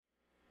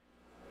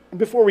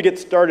Before we get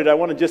started, I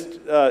want to just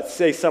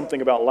say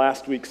something about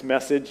last week's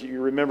message. You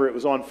remember it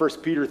was on 1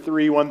 Peter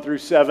 3, 1 through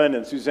 7,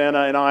 and Susanna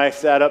and I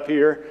sat up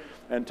here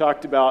and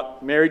talked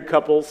about married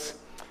couples.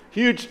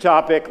 Huge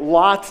topic,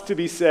 lots to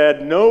be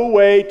said, no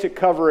way to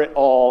cover it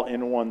all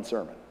in one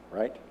sermon,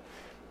 right?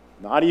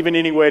 Not even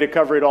any way to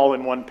cover it all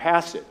in one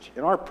passage.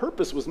 And our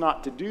purpose was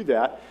not to do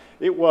that.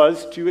 It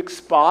was to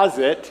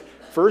exposit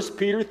 1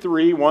 Peter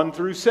 3, 1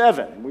 through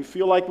 7. And we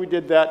feel like we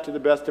did that to the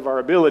best of our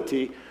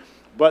ability.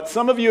 But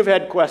some of you have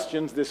had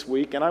questions this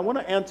week, and I want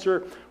to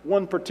answer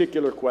one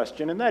particular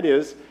question, and that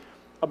is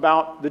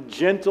about the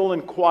gentle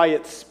and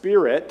quiet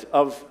spirit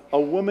of a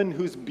woman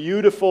who's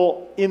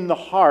beautiful in the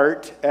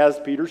heart, as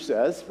Peter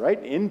says,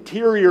 right?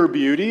 Interior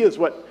beauty is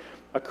what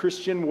a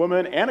Christian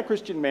woman and a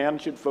Christian man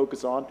should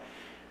focus on.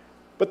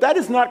 But that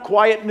is not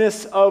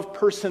quietness of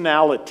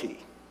personality.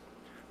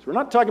 So we're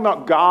not talking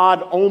about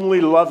God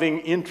only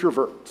loving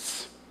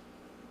introverts,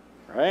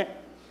 right?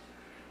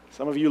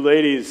 Some of you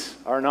ladies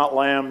are not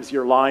lambs,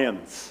 you're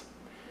lions.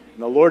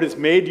 And the Lord has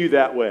made you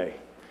that way.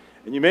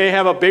 And you may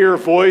have a bigger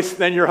voice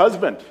than your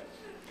husband,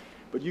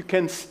 but you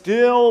can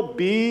still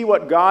be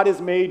what God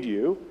has made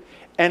you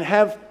and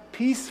have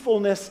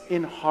peacefulness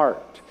in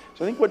heart.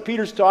 So I think what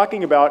Peter's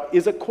talking about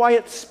is a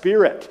quiet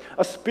spirit,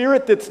 a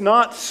spirit that's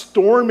not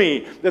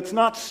stormy, that's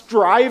not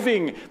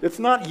striving, that's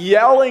not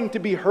yelling to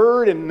be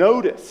heard and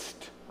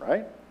noticed,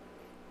 right?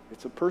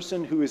 It's a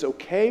person who is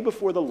okay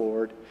before the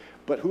Lord,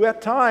 but who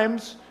at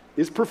times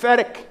is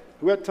prophetic,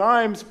 who at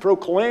times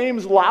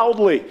proclaims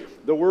loudly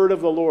the word of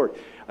the Lord.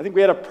 I think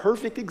we had a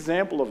perfect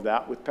example of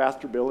that with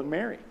Pastor Bill and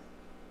Mary.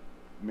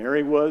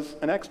 Mary was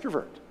an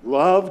extrovert,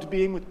 loved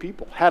being with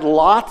people, had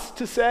lots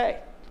to say,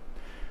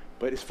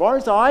 but as far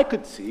as I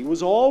could see,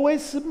 was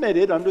always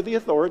submitted under the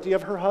authority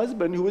of her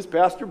husband, who was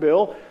Pastor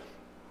Bill,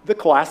 the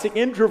classic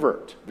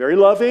introvert. Very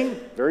loving,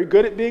 very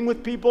good at being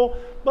with people,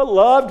 but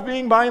loved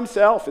being by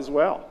himself as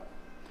well.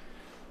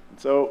 And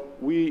so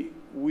we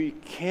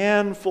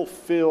can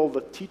fulfill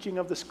the teaching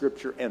of the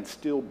Scripture and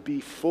still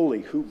be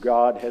fully who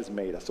God has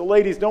made us. So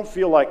ladies, don't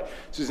feel like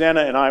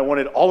Susanna and I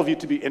wanted all of you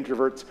to be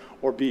introverts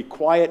or be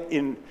quiet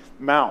in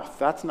mouth.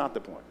 That's not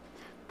the point.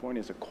 The point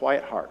is a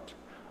quiet heart,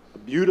 a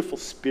beautiful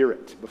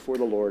spirit before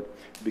the Lord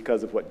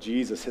because of what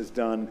Jesus has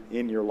done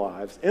in your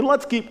lives. And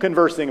let's keep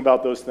conversing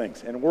about those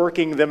things and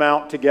working them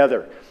out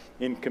together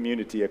in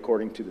community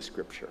according to the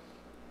Scripture.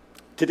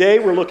 Today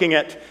we're looking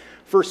at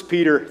 1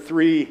 Peter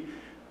 3,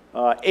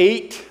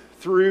 8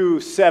 through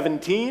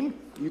 17.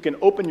 You can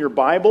open your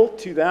Bible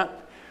to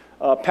that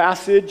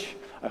passage.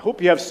 I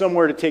hope you have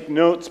somewhere to take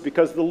notes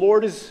because the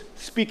Lord is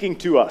speaking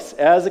to us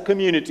as a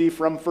community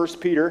from 1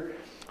 Peter,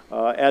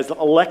 as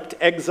elect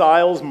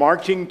exiles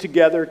marching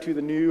together to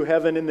the new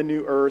heaven and the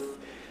new earth.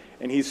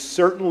 And He's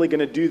certainly going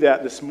to do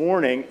that this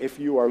morning if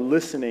you are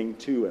listening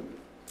to Him.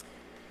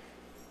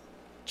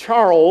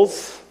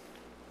 Charles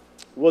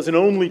was an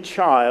only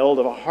child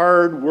of a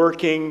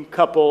hard-working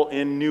couple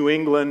in New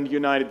England,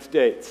 United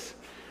States.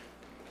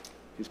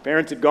 His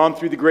parents had gone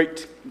through the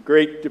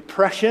Great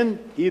Depression.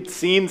 He had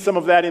seen some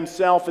of that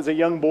himself as a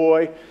young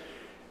boy.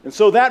 And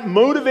so that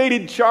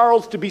motivated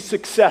Charles to be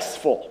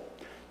successful,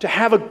 to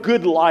have a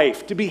good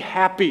life, to be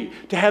happy,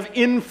 to have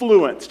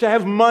influence, to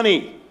have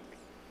money.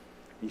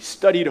 He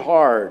studied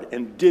hard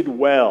and did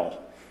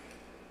well.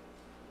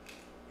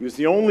 He was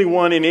the only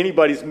one in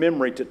anybody's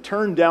memory to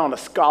turn down a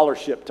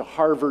scholarship to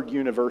Harvard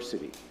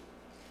University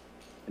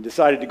and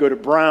decided to go to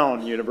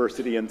Brown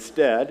University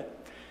instead.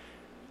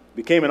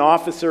 Became an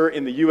officer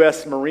in the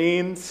U.S.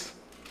 Marines,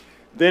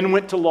 then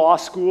went to law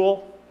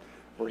school,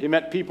 where he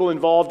met people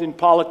involved in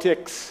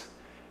politics,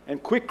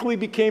 and quickly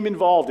became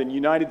involved in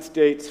United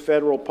States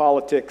federal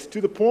politics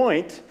to the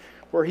point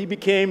where he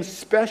became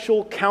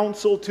special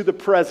counsel to the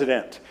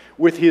president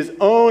with his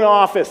own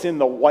office in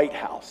the White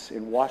House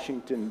in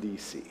Washington,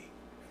 D.C.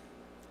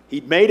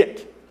 He'd made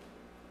it,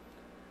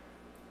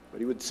 but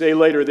he would say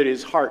later that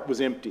his heart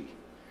was empty.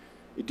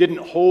 It didn't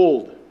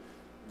hold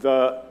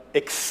the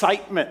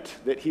excitement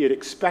that he had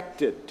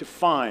expected to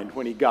find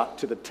when he got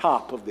to the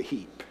top of the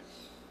heap.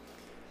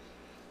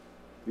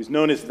 He was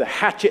known as the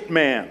hatchet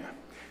man.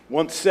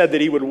 Once said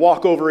that he would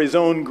walk over his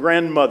own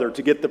grandmother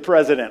to get the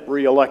president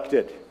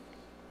reelected.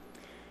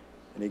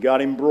 And he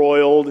got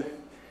embroiled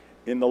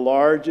in the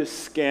largest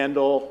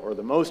scandal, or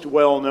the most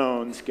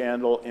well-known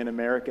scandal in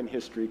American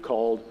history,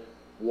 called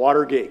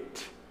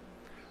Watergate.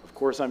 Of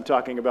course, I'm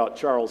talking about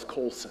Charles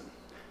Colson,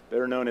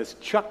 better known as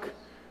Chuck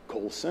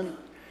Colson,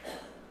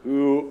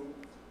 who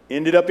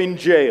ended up in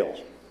jail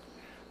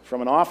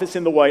from an office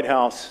in the White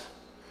House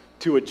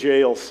to a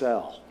jail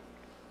cell.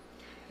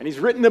 And he's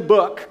written a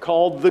book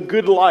called The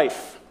Good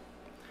Life.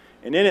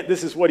 And in it,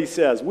 this is what he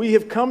says: "We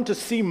have come to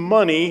see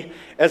money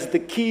as the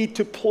key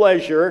to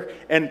pleasure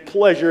and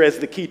pleasure as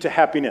the key to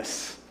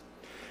happiness.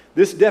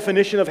 This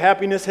definition of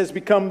happiness has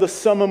become the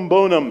summum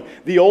bonum,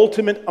 the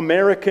ultimate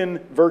American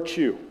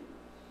virtue.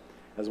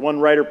 As one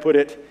writer put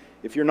it,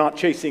 if you're not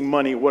chasing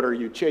money, what are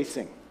you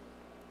chasing?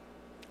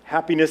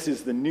 Happiness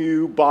is the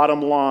new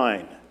bottom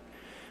line.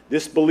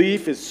 This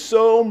belief is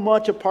so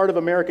much a part of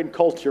American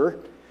culture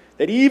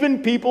that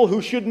even people who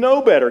should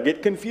know better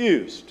get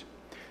confused.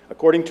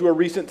 According to a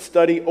recent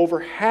study,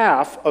 over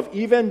half of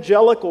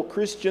evangelical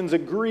Christians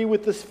agree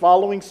with this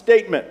following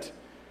statement: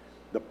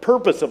 the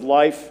purpose of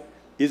life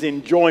is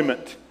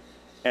enjoyment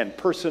and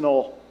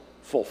personal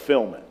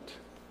fulfillment.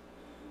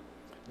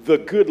 The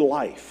good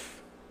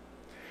life.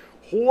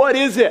 What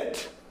is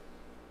it?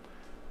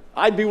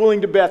 I'd be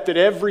willing to bet that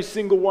every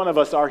single one of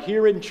us are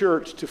here in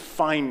church to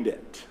find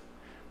it.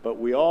 But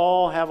we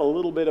all have a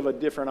little bit of a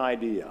different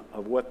idea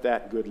of what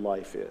that good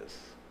life is.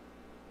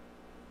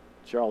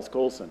 Charles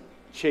Colson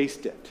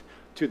chased it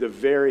to the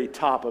very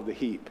top of the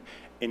heap,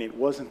 and it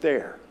wasn't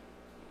there.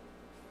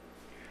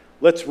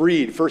 Let's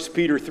read 1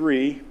 Peter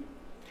 3,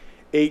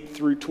 8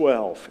 through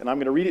 12. And I'm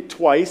going to read it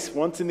twice,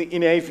 once in the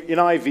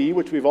NIV,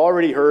 which we've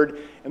already heard,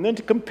 and then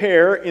to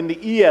compare in the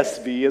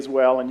ESV as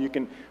well, and you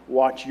can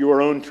watch your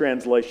own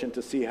translation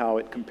to see how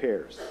it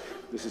compares.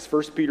 This is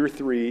 1 Peter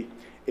 3,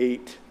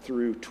 8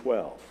 through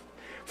 12.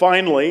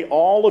 Finally,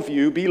 all of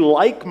you be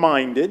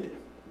like-minded,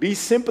 be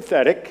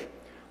sympathetic,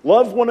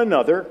 love one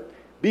another,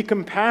 be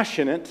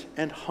compassionate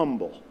and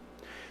humble.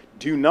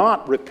 Do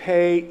not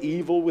repay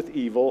evil with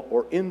evil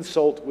or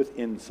insult with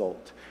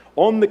insult.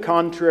 On the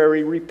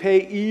contrary,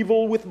 repay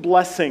evil with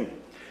blessing,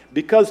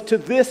 because to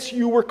this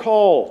you were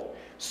called,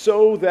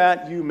 so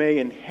that you may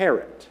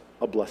inherit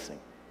a blessing.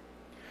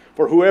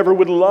 For whoever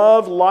would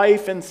love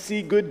life and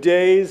see good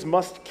days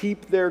must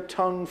keep their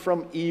tongue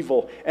from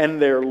evil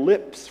and their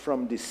lips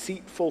from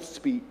deceitful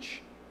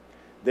speech.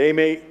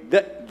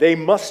 They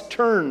must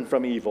turn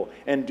from evil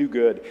and do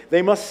good.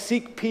 They must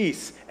seek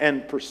peace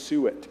and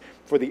pursue it.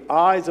 For the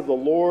eyes of the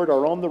Lord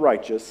are on the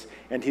righteous,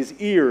 and his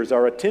ears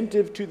are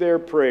attentive to their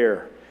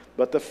prayer.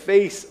 But the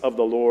face of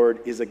the Lord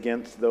is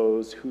against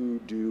those who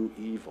do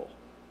evil.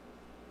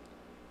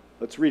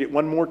 Let's read it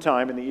one more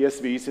time in the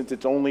ESV, since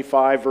it's only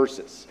 5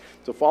 verses.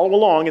 So follow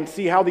along and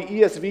see how the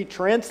ESV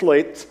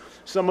translates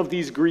some of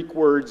these Greek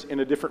words in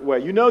a different way.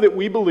 You know that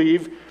we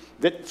believe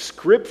that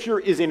Scripture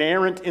is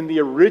inerrant in the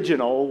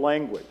original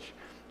language.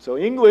 So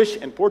English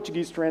and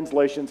Portuguese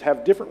translations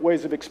have different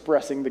ways of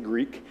expressing the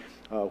Greek,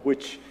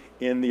 which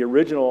in the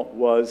original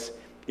was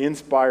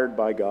inspired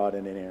by God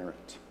and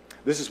inerrant.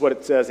 This is what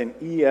it says in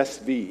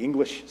ESV,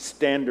 English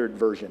Standard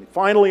Version.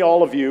 Finally,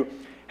 all of you,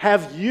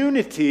 have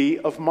unity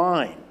of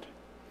mind,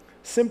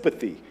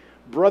 sympathy,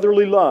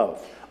 brotherly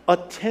love, a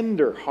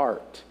tender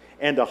heart,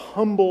 and a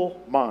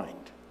humble mind.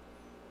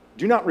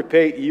 Do not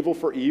repay evil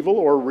for evil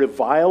or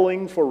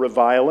reviling for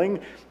reviling,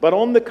 but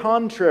on the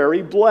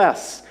contrary,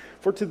 bless.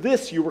 For to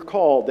this you were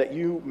called, that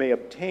you may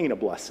obtain a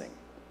blessing.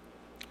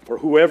 For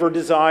whoever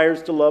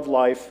desires to love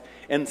life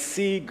and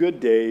see good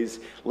days,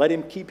 let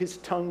him keep his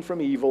tongue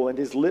from evil and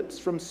his lips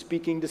from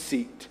speaking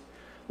deceit.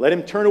 Let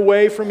him turn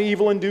away from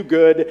evil and do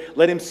good.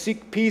 Let him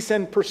seek peace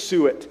and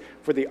pursue it.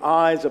 For the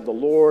eyes of the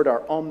Lord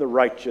are on the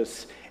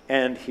righteous,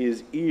 and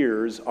his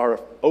ears are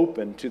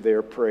open to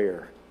their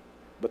prayer.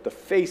 But the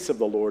face of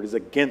the Lord is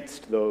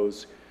against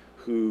those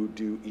who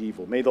do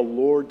evil. May the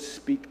Lord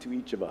speak to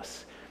each of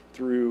us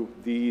through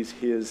these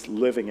his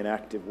living and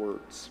active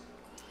words.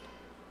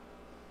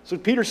 So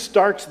Peter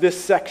starts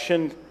this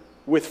section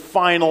with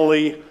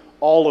finally,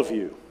 all of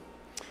you.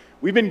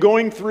 We've been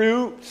going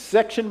through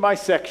section by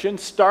section,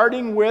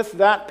 starting with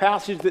that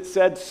passage that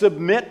said,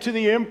 submit to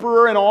the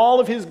emperor and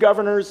all of his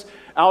governors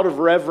out of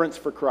reverence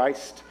for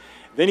Christ.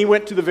 Then he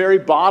went to the very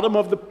bottom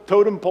of the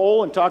totem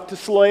pole and talked to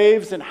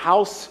slaves and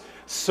house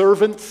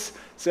servants,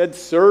 said,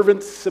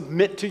 servants,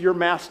 submit to your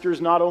masters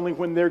not only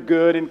when they're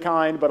good and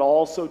kind, but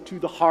also to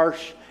the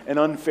harsh and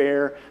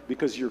unfair,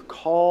 because you're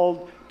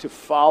called to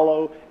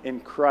follow in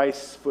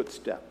Christ's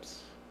footsteps.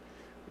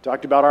 We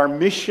talked about our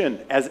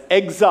mission as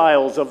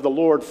exiles of the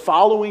Lord,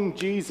 following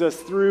Jesus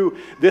through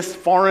this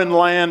foreign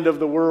land of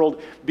the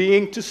world,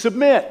 being to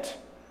submit,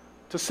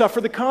 to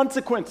suffer the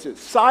consequences,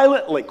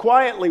 silently,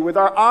 quietly, with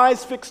our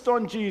eyes fixed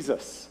on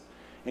Jesus,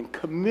 and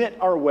commit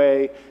our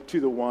way to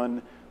the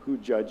one who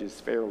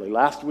judges fairly.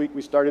 Last week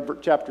we started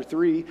chapter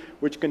 3,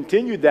 which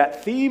continued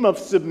that theme of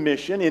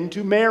submission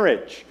into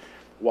marriage.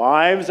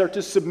 Wives are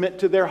to submit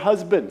to their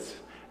husbands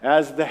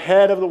as the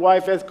head of the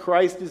wife, as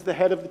Christ is the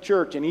head of the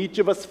church. And each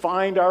of us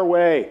find our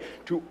way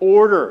to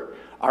order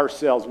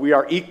ourselves. We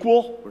are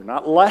equal. We're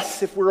not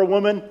less if we're a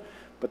woman,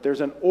 but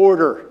there's an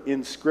order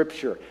in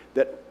Scripture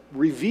that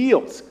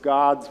reveals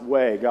God's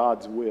way,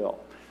 God's will.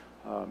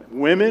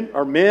 Men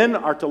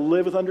are to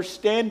live with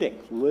understanding,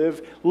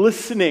 live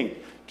listening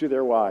to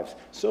their wives,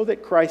 so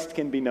that Christ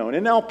can be known.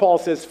 And now Paul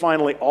says,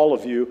 finally, all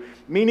of you,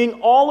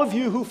 meaning all of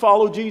you who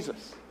follow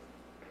Jesus.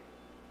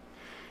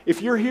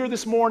 If you're here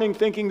this morning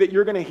thinking that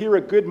you're going to hear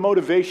a good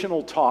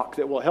motivational talk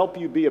that will help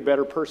you be a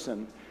better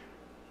person,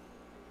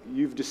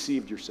 you've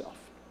deceived yourself.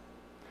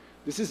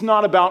 This is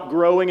not about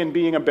growing and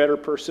being a better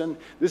person.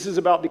 This is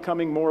about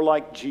becoming more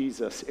like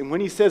Jesus. And when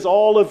he says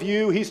all of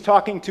you, he's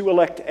talking to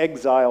elect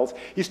exiles.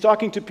 He's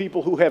talking to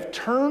people who have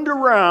turned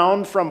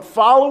around from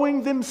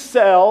following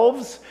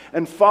themselves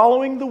and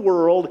following the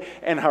world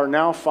and are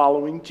now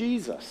following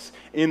Jesus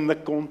in the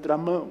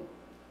contramão.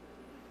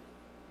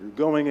 You're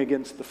going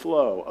against the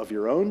flow of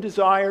your own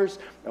desires,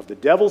 of the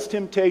devil's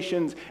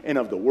temptations, and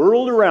of the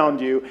world around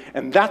you,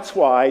 and that's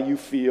why you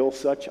feel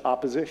such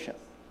opposition.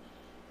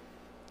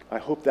 I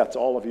hope that's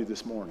all of you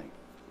this morning.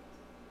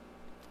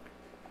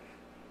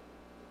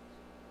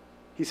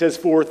 He says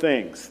 4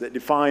 things that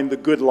define the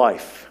good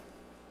life.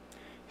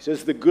 He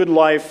says the good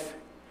life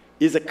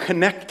is a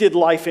connected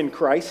life in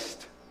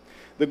Christ.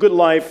 The good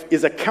life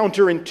is a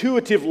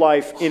counterintuitive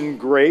life in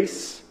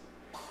grace.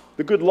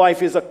 The good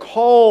life is a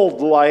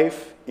called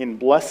life in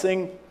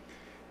blessing.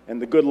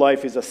 And the good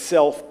life is a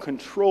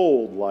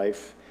self-controlled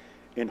life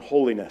in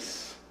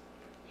holiness.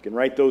 You can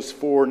write those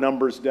 4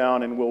 numbers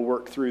down and we'll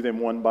work through them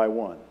one by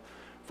one.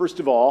 First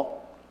of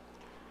all,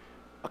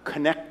 a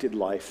connected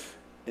life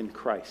in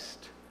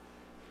Christ.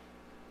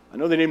 I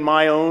know that in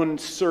my own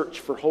search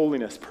for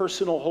holiness,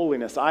 personal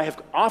holiness, I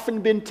have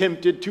often been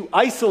tempted to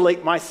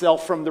isolate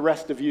myself from the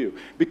rest of you.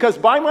 Because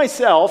by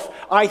myself,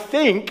 I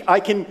think I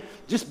can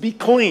just be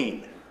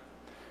clean.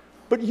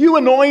 But you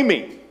annoy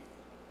me.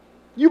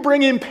 You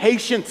bring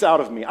impatience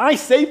out of me. I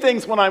say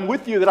things when I'm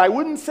with you that I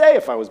wouldn't say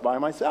if I was by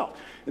myself.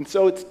 And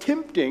so it's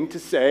tempting to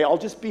say, I'll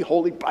just be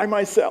holy by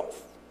myself.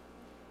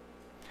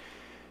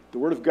 The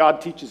Word of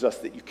God teaches us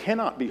that you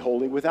cannot be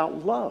holy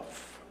without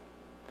love.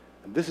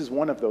 And this is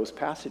one of those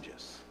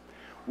passages.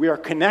 We are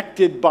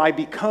connected by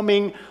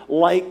becoming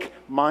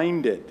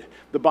like-minded.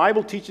 The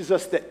Bible teaches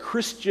us that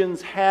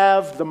Christians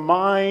have the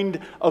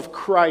mind of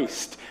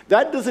Christ.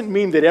 That doesn't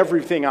mean that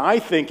everything I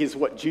think is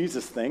what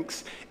Jesus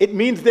thinks. It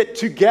means that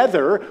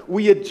together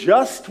we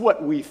adjust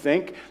what we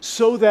think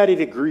so that it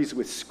agrees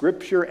with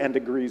Scripture and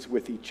agrees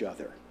with each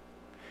other.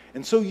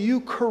 And so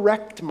you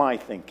correct my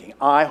thinking.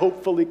 I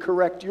hopefully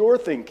correct your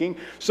thinking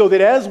so that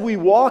as we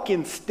walk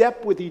in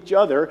step with each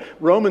other,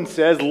 Romans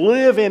says,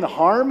 live in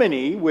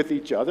harmony with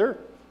each other.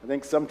 I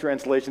think some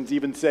translations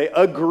even say,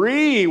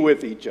 agree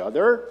with each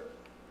other.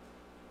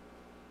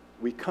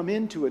 We come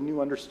into a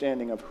new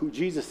understanding of who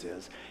Jesus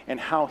is and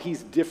how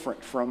he's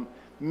different from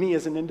me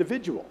as an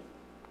individual.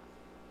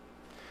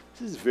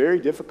 This is very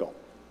difficult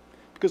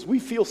because we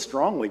feel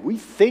strongly. We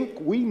think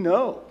we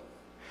know.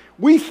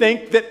 We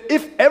think that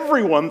if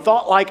everyone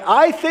thought like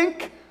I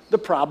think, the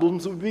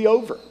problems would be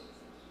over.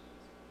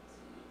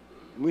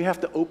 And we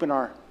have to open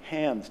our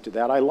hands to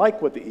that. I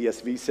like what the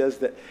ESV says,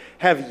 that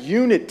have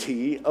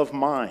unity of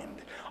mind.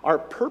 Our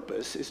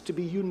purpose is to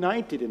be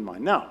united in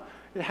mind. Now,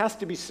 it has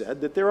to be said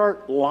that there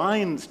are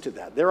lines to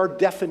that. There are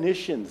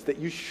definitions that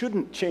you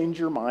shouldn't change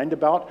your mind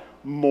about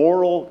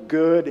moral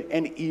good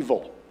and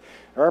evil.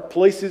 There are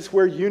places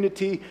where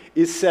unity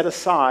is set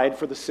aside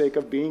for the sake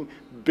of being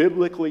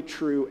biblically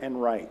true and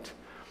right.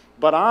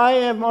 But I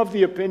am of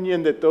the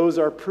opinion that those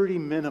are pretty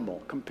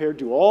minimal compared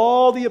to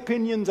all the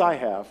opinions I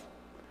have.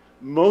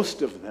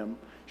 Most of them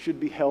should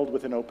be held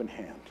with an open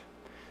hand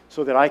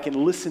so that I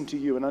can listen to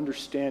you and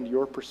understand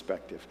your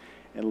perspective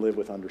and live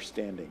with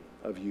understanding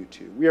of you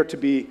too. We are to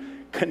be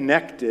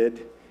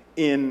connected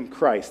in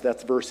Christ.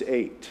 That's verse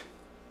 8.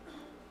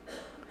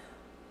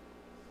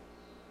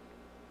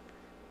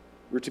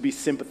 We're to be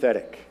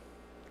sympathetic.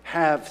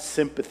 Have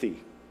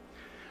sympathy.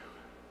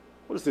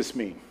 What does this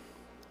mean?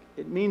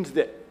 It means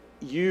that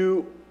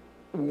you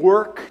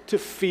work to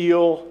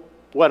feel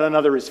what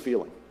another is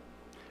feeling.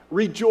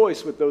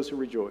 Rejoice with those who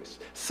rejoice.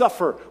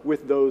 Suffer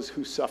with those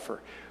who suffer.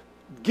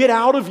 Get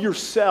out of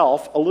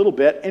yourself a little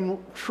bit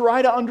and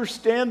try to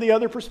understand the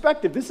other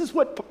perspective. This is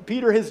what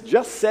Peter has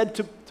just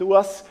said to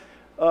us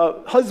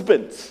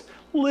husbands.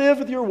 Live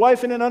with your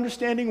wife in an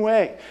understanding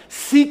way.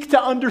 Seek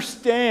to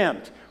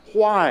understand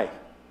why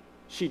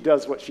she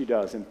does what she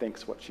does and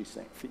thinks what she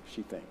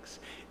thinks.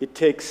 It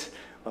takes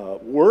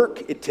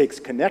work, it takes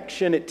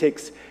connection, it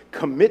takes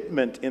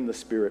commitment in the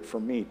Spirit for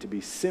me to be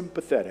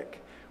sympathetic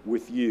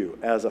with you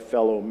as a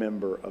fellow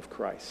member of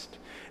Christ.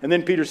 And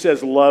then Peter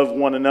says, love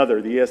one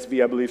another. The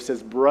ESV, I believe,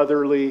 says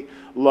brotherly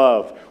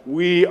love.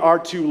 We are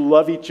to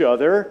love each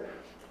other,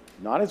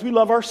 not as we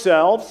love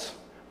ourselves,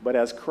 but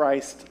as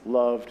Christ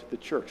loved the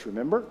church.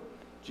 Remember,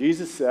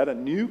 Jesus said, a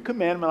new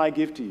commandment I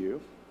give to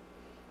you,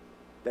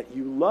 that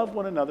you love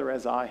one another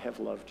as I have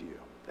loved you.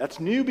 That's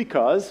new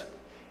because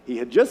he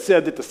had just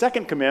said that the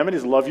second commandment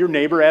is love your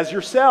neighbor as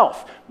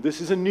yourself.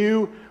 This is a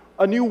new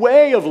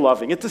way of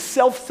loving. It's a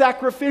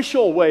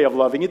self-sacrificial way of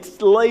loving.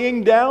 It's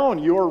laying down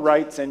your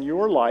rights and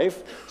your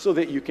life so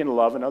that you can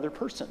love another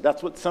person.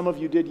 That's what some of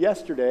you did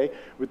yesterday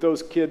with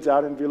those kids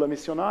out in Villa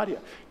Misionaria.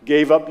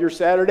 Gave up your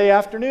Saturday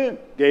afternoon.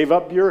 Gave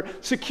up your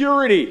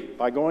security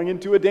by going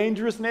into a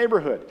dangerous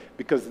neighborhood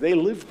because they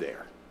lived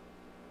there.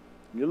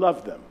 You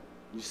loved them.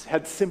 You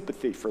had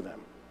sympathy for them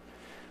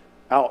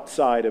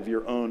outside of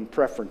your own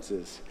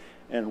preferences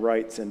and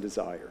rights and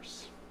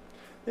desires.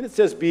 Then it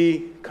says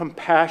be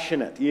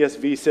compassionate.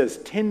 ESV says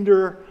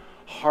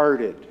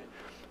tender-hearted.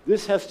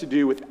 This has to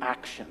do with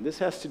action. This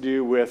has to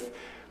do with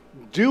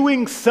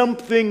doing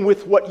something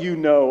with what you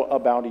know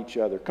about each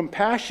other.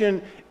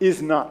 Compassion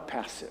is not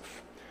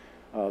passive.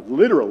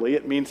 Literally,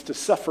 it means to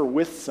suffer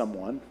with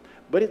someone,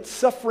 but it's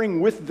suffering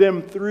with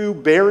them through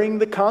bearing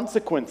the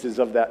consequences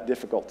of that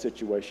difficult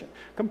situation.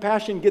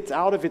 Compassion gets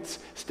out of its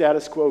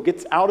status quo,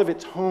 gets out of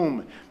its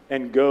home,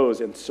 and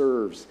goes and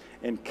serves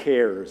and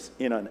cares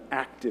in an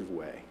active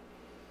way.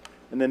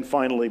 And then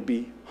finally,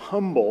 be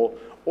humble,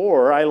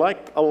 or I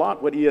like a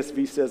lot what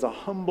ESV says, a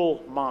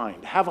humble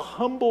mind. Have a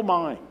humble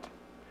mind.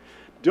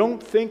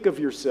 Don't think of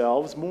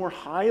yourselves more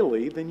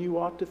highly than you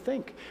ought to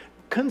think.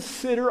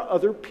 Consider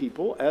other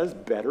people as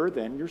better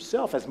than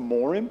yourself, as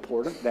more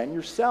important than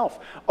yourself.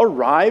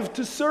 Arrive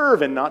to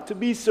serve and not to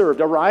be served.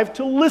 Arrive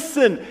to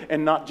listen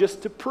and not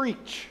just to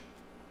preach.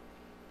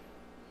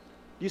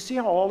 You see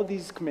how all of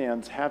these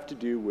commands have to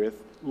do with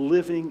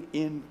living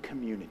in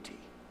community.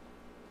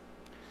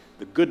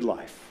 The good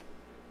life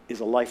is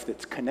a life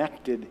that's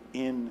connected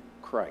in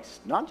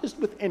Christ, not just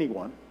with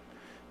anyone,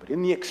 but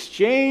in the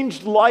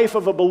exchanged life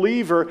of a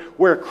believer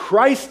where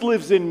Christ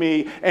lives in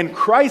me and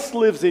Christ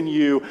lives in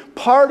you.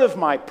 Part of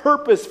my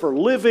purpose for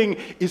living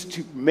is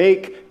to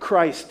make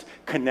Christ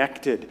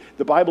connected.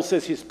 The Bible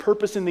says his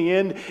purpose in the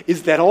end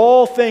is that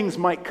all things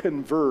might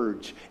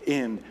converge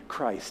in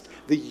Christ.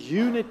 The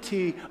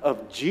unity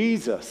of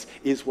Jesus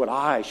is what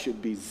I should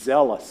be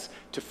zealous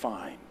to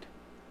find.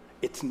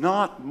 It's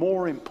not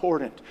more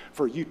important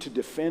for you to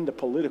defend a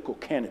political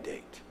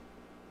candidate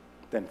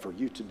than for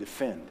you to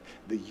defend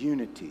the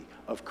unity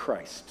of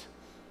Christ.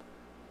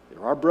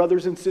 There are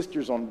brothers and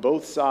sisters on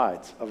both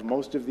sides of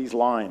most of these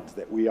lines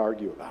that we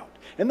argue about.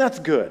 And that's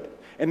good.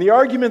 And the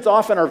arguments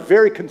often are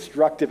very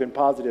constructive and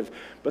positive,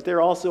 but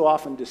they're also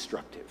often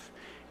destructive.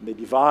 And they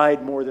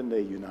divide more than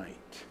they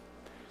unite.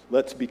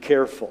 Let's be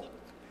careful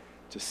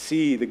to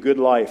see the good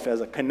life as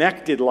a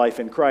connected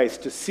life in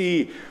Christ, to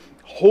see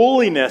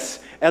holiness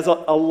as a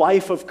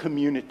life of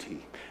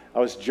community. I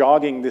was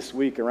jogging this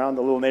week around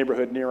the little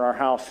neighborhood near our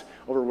house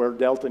over where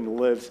Delton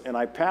lives, and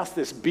I passed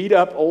this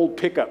beat-up old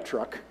pickup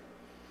truck.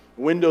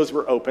 Windows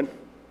were open.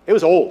 It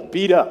was old,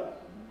 beat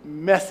up,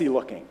 messy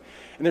looking.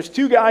 And there's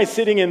two guys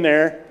sitting in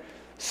there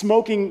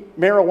smoking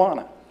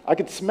marijuana. I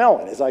could smell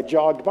it as I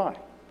jogged by.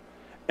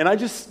 And I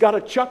just got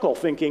a chuckle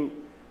thinking,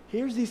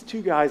 here's these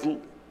two guys.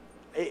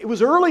 It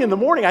was early in the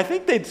morning. I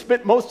think they'd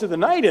spent most of the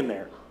night in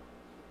there.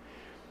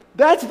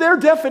 That's their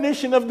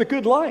definition of the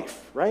good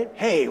life, right?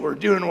 Hey, we're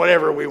doing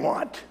whatever we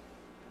want.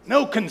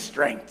 No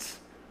constraints.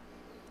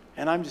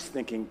 And I'm just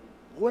thinking,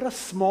 what a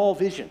small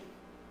vision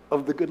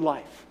of the good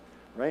life,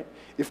 right?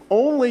 If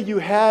only you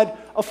had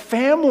a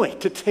family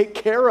to take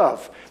care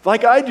of,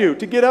 like I do,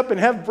 to get up and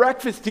have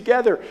breakfast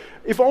together.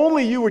 If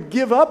only you would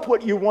give up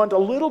what you want a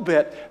little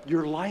bit,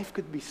 your life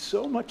could be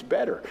so much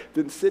better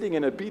than sitting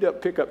in a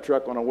beat-up pickup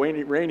truck on a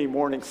rainy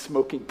morning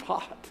smoking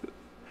pot.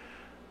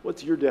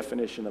 What's your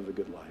definition of the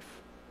good life?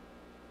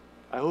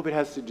 I hope it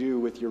has to do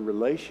with your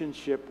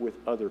relationship with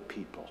other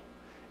people,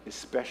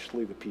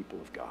 especially the people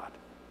of God.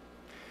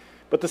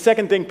 But the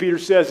second thing Peter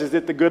says is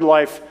that the good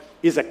life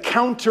is a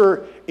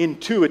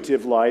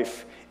counterintuitive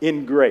life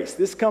in grace.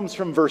 This comes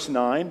from verse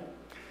 9,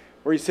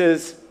 where he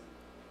says,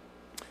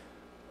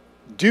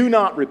 do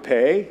not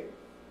repay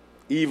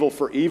evil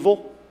for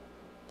evil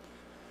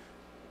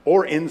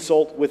or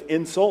insult with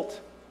insult.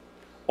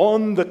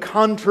 On the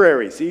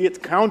contrary, see, it's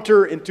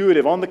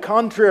counterintuitive. On the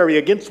contrary,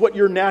 against what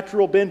your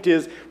natural bent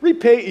is,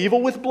 repay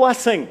evil with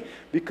blessing,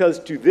 because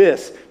to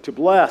this, to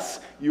bless,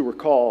 you were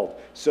called,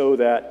 so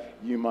that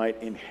you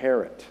might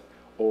inherit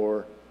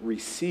or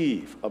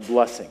receive a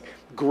blessing.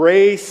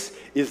 Grace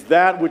is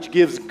that which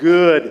gives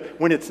good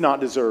when it's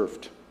not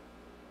deserved.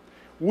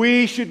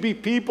 We should be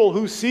people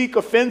who seek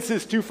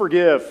offenses to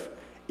forgive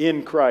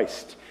in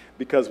Christ,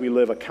 because we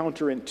live a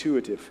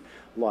counterintuitive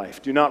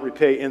life. Do not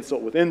repay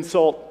insult with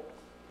insult.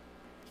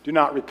 Do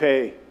not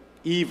repay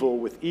evil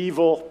with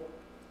evil.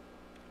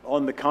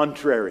 On the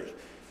contrary,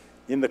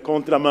 in the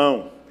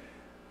contramão,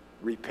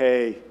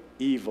 repay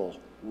evil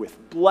with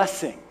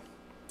blessing.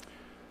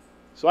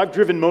 So I've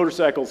driven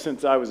motorcycles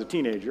since I was a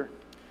teenager.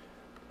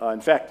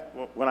 In fact,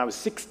 when I was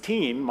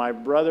 16, my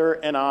brother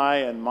and I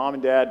and mom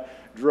and dad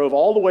drove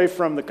all the way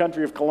from the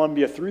country of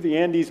Colombia through the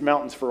Andes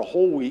Mountains for a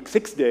whole week,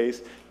 6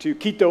 days, to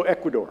Quito,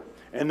 Ecuador.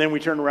 And then we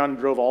turned around and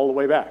drove all the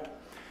way back.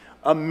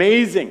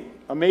 Amazing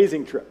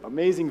trip,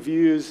 amazing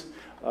views,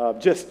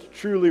 just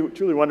truly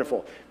wonderful.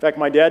 In fact,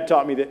 my dad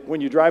taught me that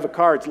when you drive a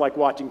car, it's like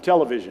watching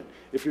television.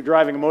 If you're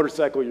driving a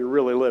motorcycle, you're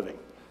really living.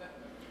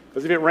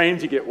 Because if it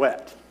rains, you get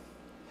wet.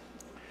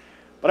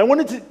 But I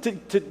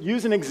wanted to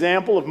use an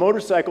example of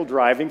motorcycle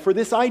driving for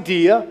this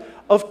idea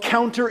of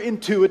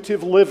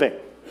counterintuitive living.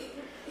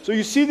 So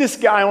you see this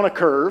guy on a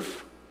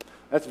curve.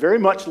 That's very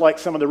much like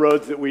some of the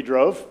roads that we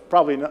drove.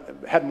 Probably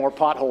had more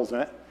potholes in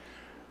it.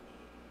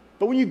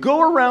 But when you go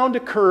around a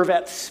curve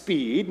at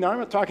speed, now I'm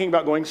not talking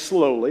about going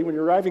slowly. When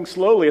you're driving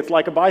slowly, it's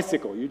like a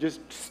bicycle. You just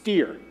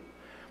steer.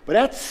 But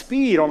at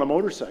speed on a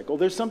motorcycle,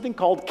 there's something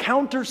called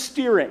counter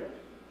steering.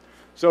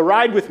 So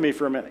ride with me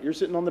for a minute. You're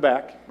sitting on the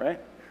back, right?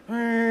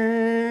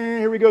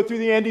 Here we go through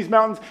the Andes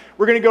Mountains.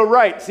 We're going to go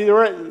right. See,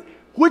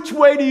 which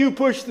way do you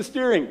push the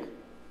steering?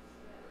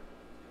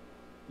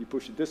 You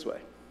push it this way.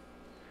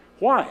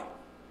 Why?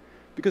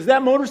 Because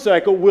that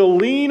motorcycle will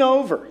lean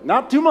over.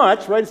 Not too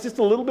much, right? It's just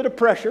a little bit of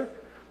pressure.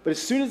 But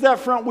as soon as that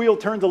front wheel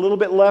turns a little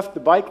bit left, the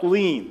bike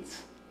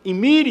leans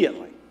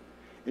immediately.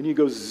 And you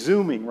go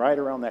zooming right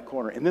around that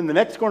corner. And then the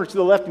next corner to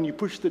the left, and you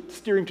push the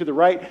steering to the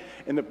right,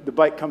 and the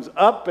bike comes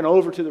up and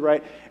over to the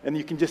right. And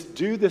you can just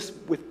do this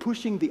with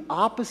pushing the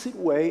opposite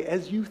way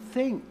as you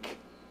think.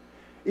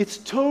 It's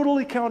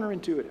totally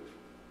counterintuitive.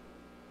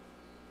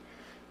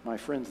 My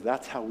friends,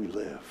 that's how we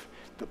live.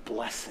 The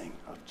blessing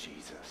of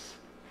Jesus.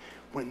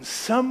 When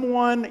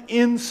someone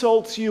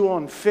insults you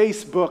on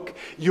Facebook,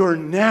 your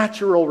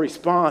natural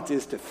response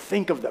is to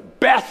think of the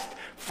best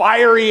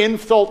fiery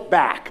insult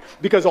back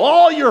because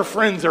all your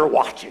friends are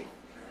watching.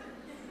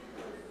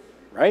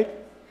 Right?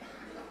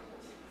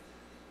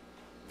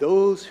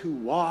 Those who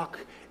walk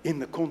in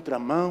the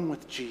contramão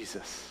with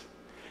Jesus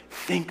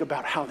think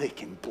about how they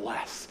can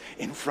bless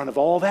in front of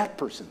all that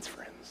person's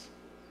friends.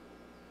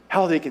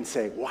 How they can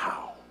say,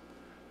 wow,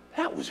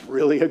 that was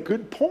really a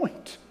good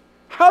point.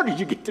 How did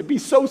you get to be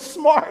so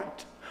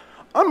smart?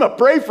 I'm going to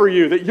pray for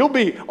you that you'll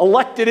be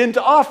elected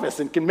into office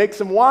and can make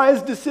some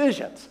wise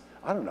decisions.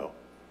 I don't know.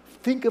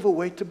 Think of a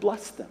way to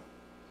bless them.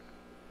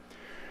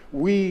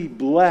 We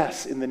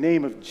bless in the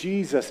name of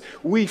Jesus.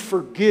 We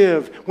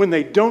forgive when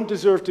they don't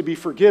deserve to be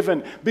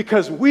forgiven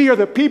because we are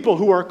the people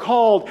who are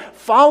called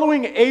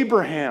following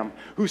Abraham,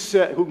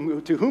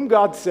 to whom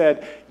God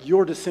said,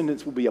 your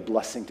descendants will be a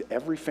blessing to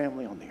every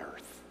family on the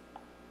earth.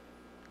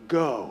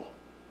 Go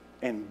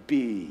and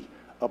be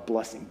a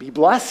blessing. Be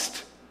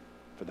blessed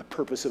for the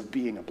purpose of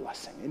being a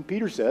blessing. And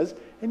Peter says,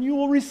 and you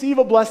will receive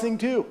a blessing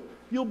too.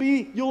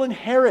 You'll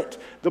inherit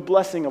the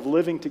blessing of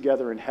living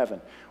together in heaven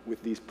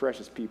with these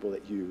precious people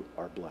that you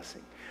are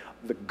blessing.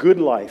 The good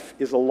life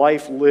is a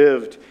life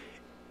lived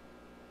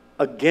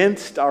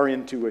against our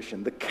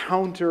intuition, the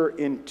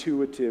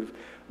counterintuitive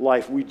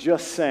life. We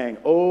just sang,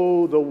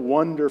 oh, the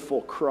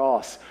wonderful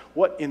cross.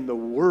 What in the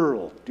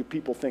world do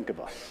people think of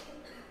us?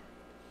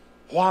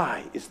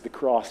 Why is the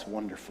cross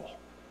wonderful?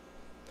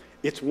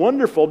 It's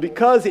wonderful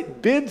because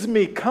it bids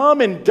me come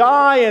and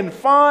die and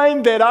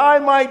find that I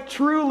might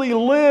truly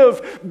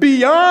live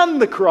beyond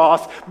the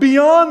cross,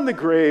 beyond the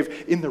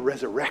grave, in the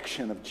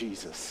resurrection of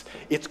Jesus.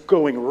 It's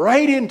going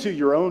right into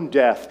your own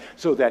death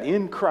so that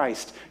in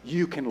Christ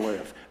you can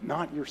live,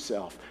 not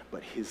yourself,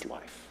 but his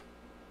life.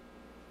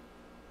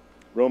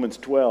 Romans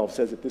 12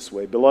 says it this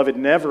way, beloved,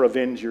 never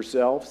avenge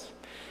yourselves.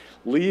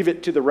 Leave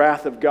it to the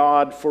wrath of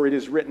God, for it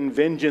is written,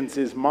 vengeance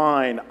is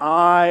mine,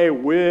 I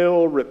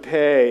will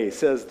repay,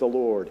 says the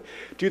Lord.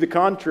 To the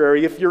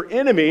contrary, if your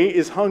enemy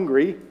is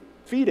hungry,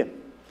 feed him.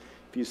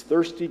 If he is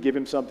thirsty, give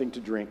him something to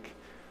drink.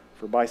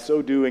 For by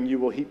so doing, you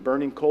will heap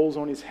burning coals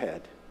on his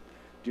head.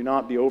 Do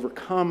not be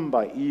overcome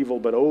by evil,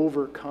 but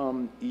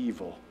overcome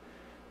evil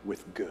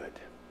with good.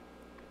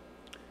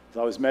 As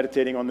I was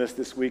meditating on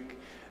this week,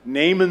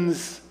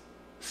 Naaman's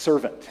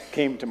servant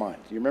came to mind.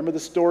 Do you remember the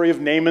story of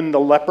Naaman the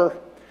leper?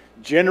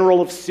 General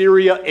of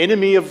Syria,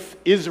 enemy of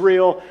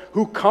Israel,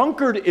 who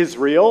conquered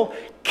Israel,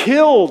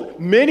 killed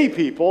many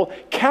people,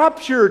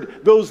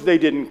 captured those they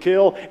didn't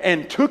kill,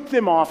 and took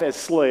them off as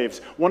slaves,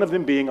 one of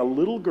them being a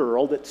little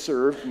girl that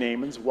served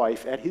Naaman's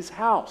wife at his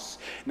house.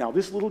 Now,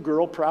 this little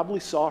girl probably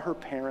saw her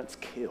parents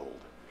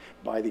killed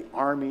by the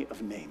army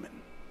of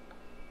Naaman.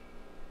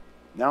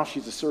 Now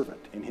she's a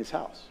servant in his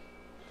house.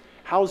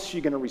 How's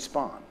she going to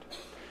respond?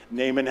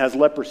 Naaman has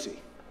leprosy.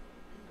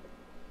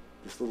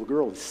 This little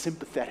girl is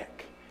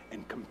sympathetic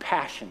and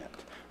compassionate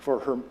for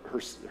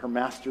her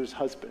master's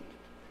husband,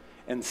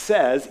 and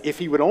says if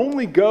he would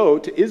only go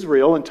to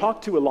Israel and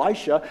talk to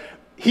Elisha,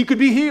 he could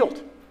be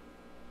healed.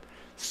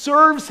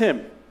 Serves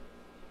him,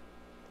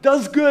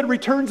 does good,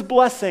 returns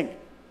blessing,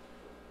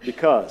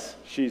 because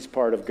she's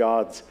part of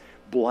God's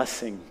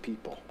blessing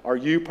people. Are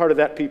you part of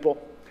that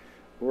people?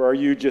 Or are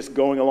you just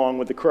going along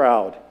with the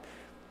crowd,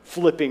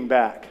 flipping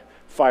back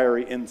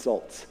fiery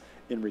insults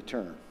in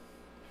return?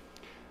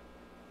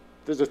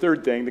 There's a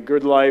third thing. The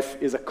good life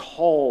is a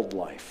called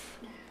life.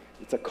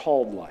 It's a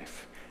called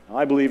life. Now,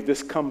 I believe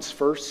this comes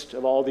first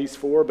of all these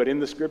four, but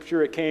in the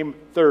scripture it came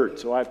third.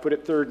 So I've put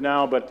it third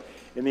now, but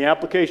in the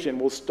application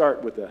we'll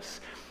start with this.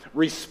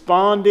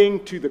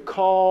 Responding to the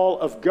call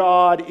of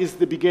God is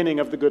the beginning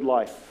of the good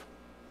life.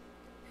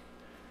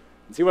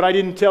 And see, what I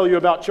didn't tell you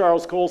about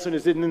Charles Colson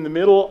is that in the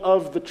middle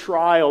of the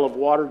trial of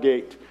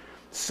Watergate,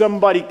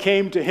 somebody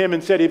came to him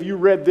and said, have you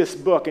read this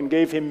book? And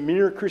gave him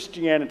Mere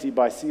Christianity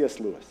by C.S.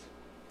 Lewis.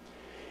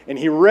 And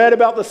he read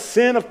about the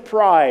sin of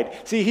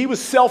pride. See, he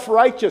was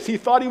self-righteous. He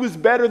thought he was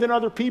better than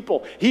other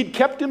people. He'd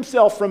kept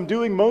himself from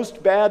doing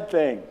most bad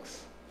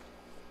things.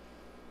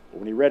 But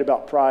when he read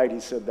about pride,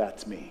 he said,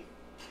 that's me.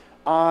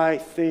 I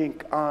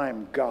think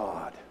I'm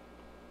God.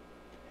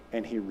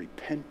 And he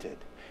repented.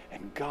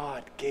 And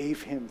God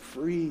gave him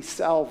free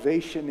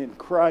salvation in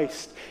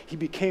Christ. He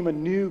became a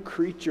new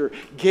creature,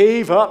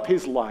 gave up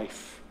his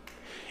life.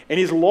 And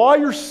his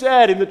lawyer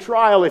said in the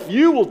trial, if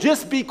you will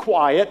just be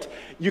quiet,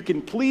 you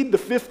can plead the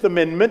Fifth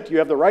Amendment, you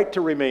have the right to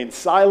remain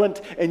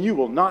silent, and you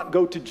will not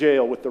go to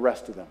jail with the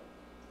rest of them.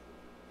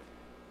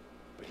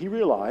 But he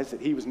realized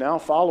that he was now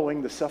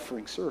following the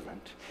suffering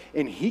servant,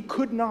 and he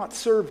could not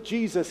serve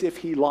Jesus if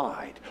he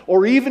lied,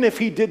 or even if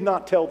he did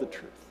not tell the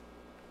truth.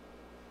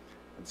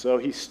 And so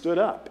he stood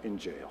up in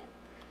jail,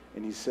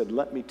 and he said,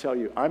 let me tell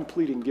you, I'm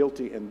pleading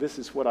guilty, and this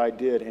is what I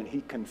did. And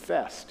he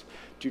confessed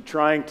to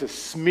trying to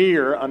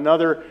smear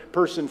another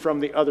person from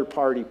the other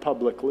party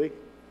publicly,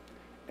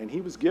 and he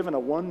was given a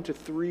 1 to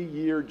 3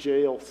 year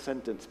jail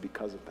sentence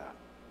because of that.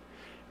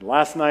 And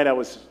last night I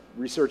was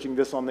researching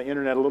this on the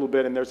internet a little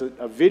bit, and there's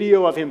a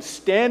video of him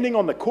standing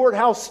on the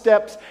courthouse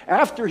steps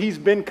after he's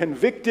been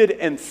convicted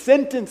and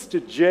sentenced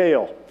to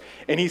jail.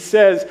 And he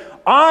says,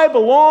 I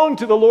belong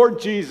to the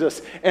Lord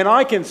Jesus, and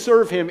I can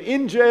serve him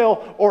in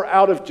jail or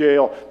out of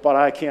jail, but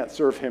I can't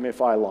serve him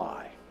if I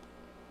lie.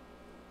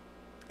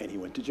 And he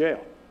went to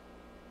jail.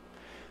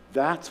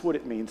 That's what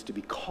it means to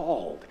be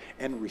called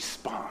and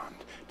respond,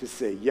 to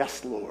say,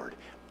 yes, Lord,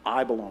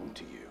 I belong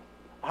to you.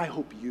 I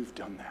hope you've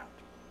done that.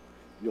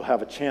 You'll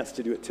have a chance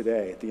to do it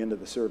today at the end of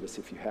the service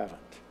if you haven't.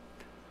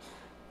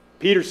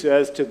 Peter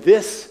says, to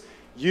this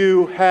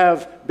you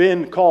have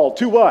been called.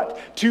 To what?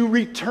 To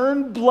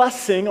return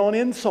blessing on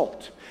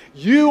insult.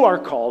 You are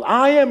called,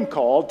 I am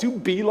called to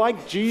be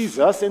like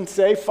Jesus and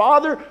say,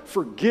 Father,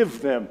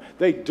 forgive them.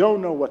 They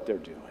don't know what they're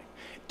doing.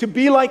 To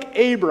be like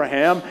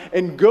Abraham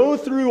and go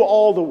through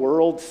all the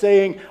world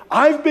saying,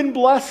 I've been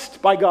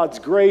blessed by God's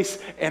grace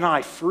and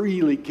I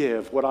freely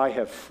give what I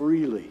have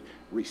freely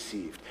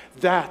received.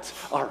 That's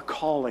our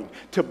calling,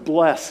 to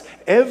bless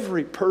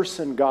every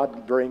person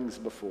God brings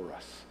before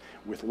us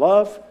with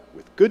love,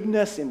 with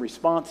goodness in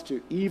response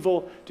to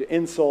evil, to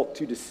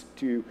insult,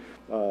 to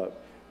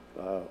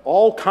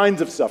all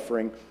kinds of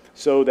suffering,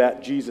 so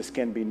that Jesus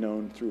can be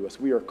known through us.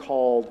 We are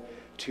called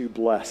to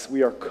bless.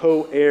 We are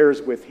co-heirs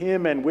with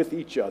him and with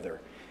each other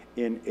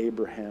in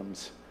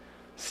Abraham's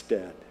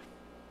stead.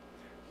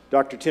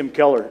 Dr. Tim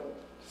Keller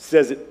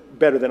says it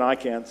better than I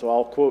can, so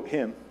I'll quote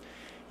him.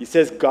 He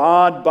says,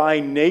 God by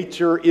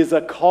nature is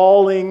a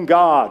calling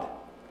God.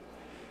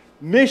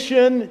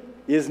 Mission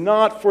is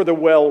not for the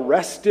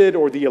well-rested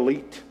or the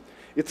elite.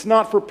 It's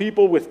not for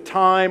people with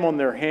time on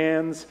their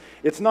hands.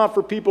 It's not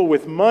for people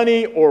with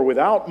money or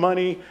without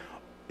money.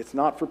 It's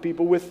not for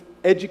people with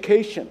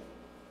education.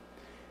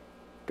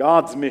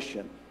 God's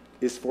mission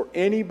is for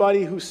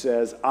anybody who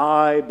says,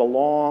 I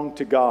belong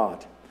to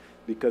God,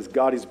 because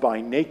God is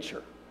by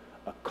nature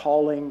a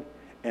calling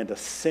and a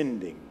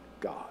sending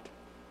God.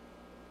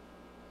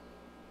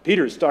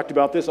 Peter's talked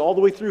about this all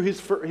the way through his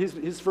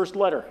first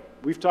letter.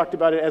 We've talked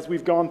about it as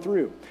we've gone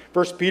through.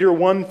 1 Peter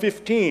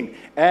 1:15,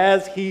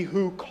 as he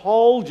who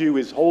called you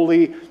is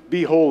holy,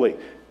 be holy.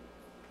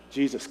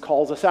 Jesus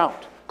calls us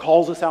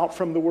out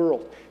from the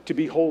world to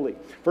be holy.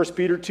 1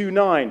 Peter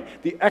 2:9,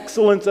 the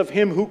excellence of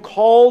him who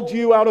called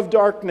you out of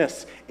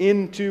darkness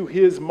into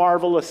his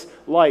marvelous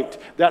light.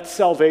 That's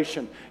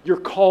salvation. You're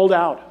called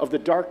out of the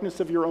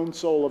darkness of your own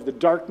soul, of the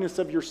darkness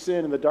of your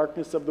sin and the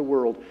darkness of the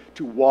world,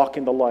 to walk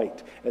in the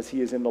light as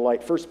he is in the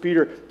light. 1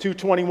 Peter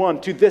 2:21,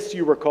 to this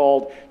you were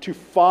called, to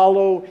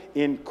follow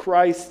in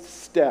Christ's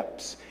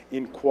steps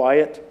in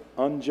quiet,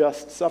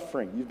 unjust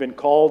suffering. You've been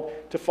called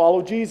to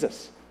follow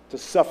Jesus, to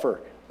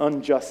suffer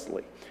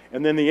unjustly.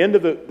 And then the end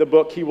of the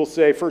book, he will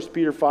say, 1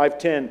 Peter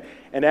 5:10,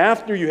 and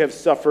after you have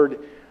suffered,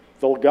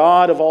 the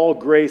God of all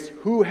grace,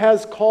 who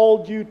has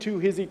called you to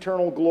his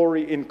eternal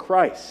glory in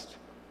Christ,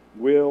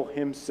 will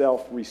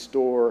himself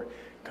restore,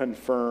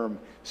 confirm,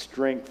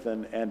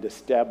 strengthen, and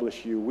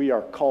establish you. We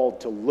are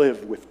called to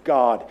live with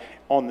God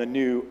on the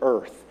new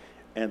earth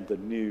and the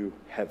new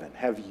heaven.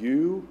 Have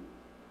you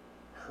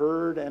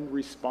heard and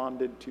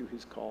responded to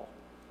his call?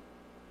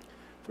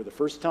 For the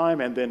first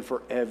time, and then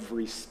for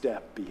every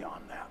step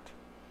beyond that.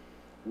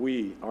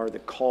 We are the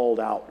called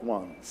out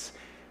ones,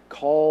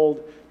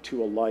 called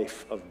to a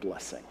life of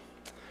blessing.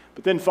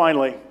 But then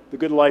finally, the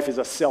good life is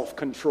a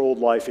self-controlled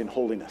life in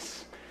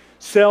holiness.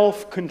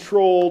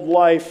 Self-controlled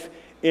life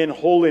in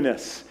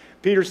holiness.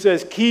 Peter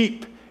says,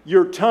 keep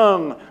your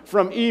tongue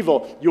from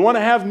evil. You want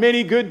to have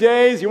many good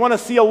days? You want to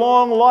see a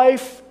long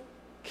life?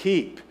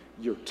 Keep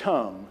your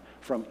tongue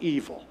from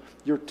evil.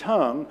 Your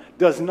tongue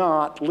does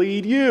not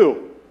lead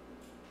you.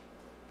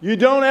 You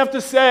don't have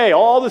to say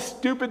all the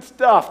stupid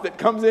stuff that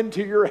comes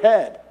into your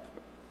head.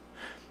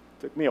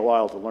 It took me a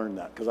while to learn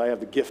that because I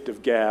have the gift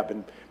of gab,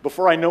 and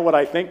before I know what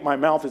I think, my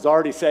mouth is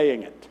already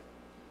saying it.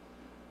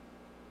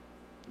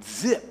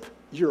 Zip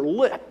your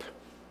lip.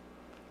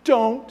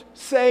 Don't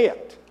say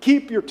it.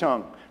 Keep your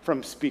tongue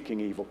from speaking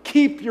evil.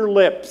 Keep your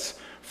lips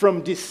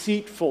from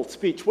deceitful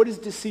speech. What is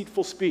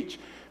deceitful speech?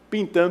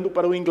 Pintando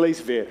para o inglês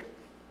ver.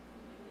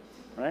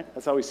 Right?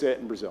 That's how we say it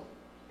in Brazil.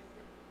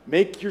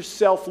 Make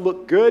yourself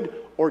look good,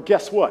 or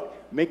guess what?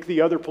 Make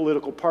the other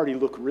political party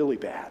look really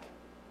bad.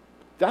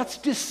 That's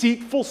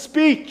deceitful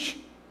speech.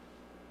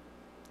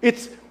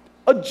 It's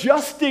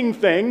adjusting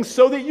things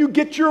so that you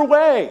get your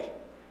way.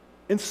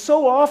 And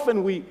so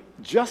often we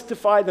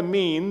justify the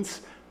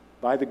means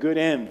by the good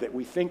end that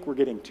we think we're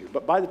getting to.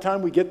 But by the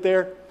time we get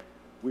there,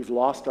 we've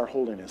lost our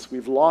holiness.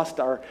 We've lost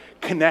our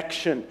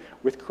connection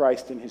with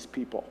Christ and his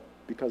people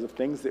because of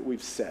things that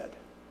we've said.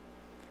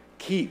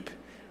 Keep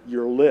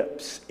your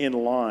lips in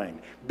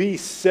line. Be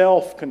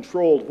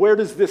self-controlled. Where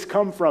does this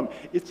come from?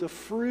 It's a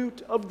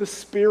fruit of the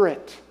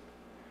Spirit.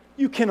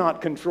 You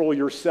cannot control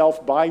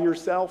yourself by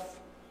yourself.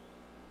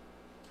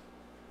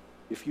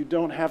 If you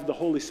don't have the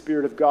Holy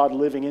Spirit of God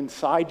living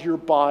inside your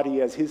body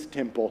as His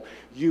temple,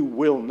 you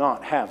will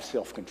not have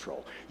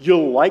self-control.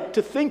 You'll like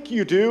to think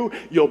you do.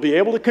 You'll be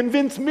able to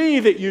convince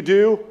me that you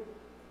do.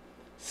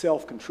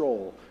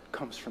 Self-control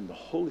comes from the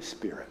Holy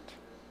Spirit.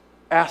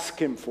 Ask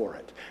Him for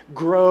it.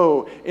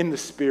 Grow in the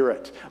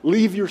Spirit.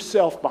 Leave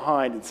yourself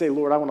behind and say,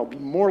 Lord, I want to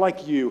be more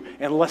like you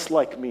and less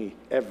like me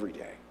every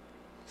day.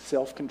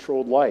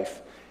 Self-controlled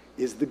life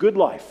is the good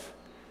life.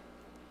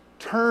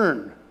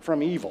 Turn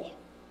from evil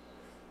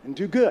and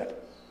do good.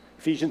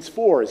 Ephesians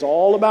 4 is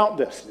all about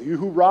this. You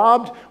who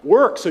robbed,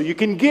 work so you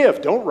can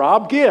give. Don't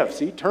rob, give.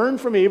 See, turn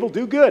from evil,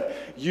 do good.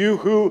 You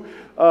who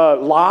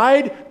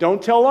lied,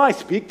 don't tell lies.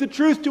 Speak the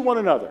truth to one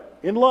another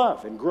in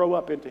love and grow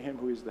up into Him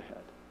who is the head.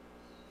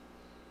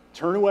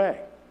 Turn away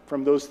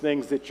from those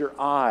things that your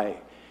eye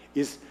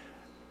is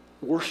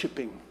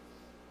worshiping.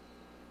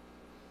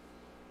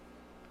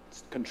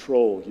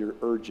 Control your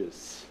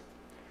urges.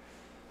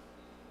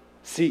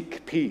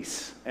 Seek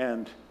peace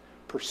and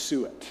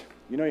pursue it.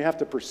 You know, you have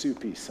to pursue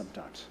peace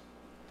sometimes.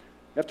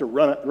 You have to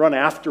run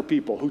after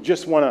people who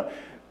just want to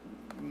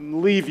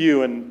leave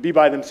you and be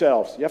by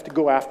themselves. You have to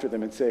go after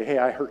them and say, hey,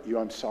 I hurt you.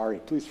 I'm sorry.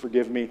 Please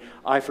forgive me.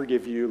 I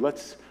forgive you.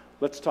 Let's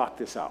talk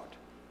this out.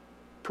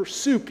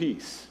 Pursue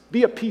peace.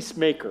 Be a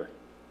peacemaker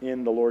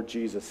in the Lord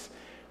Jesus,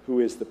 who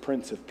is the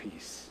Prince of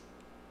Peace.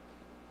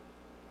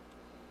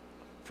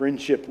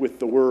 Friendship with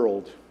the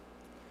world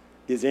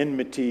is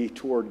enmity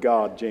toward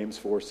God, James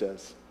 4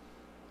 says.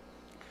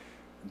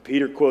 And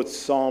Peter quotes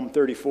Psalm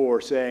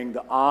 34 saying,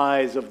 the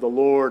eyes of the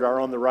Lord are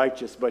on the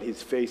righteous, but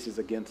His face is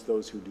against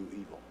those who do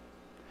evil.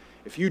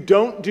 If you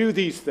don't do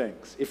these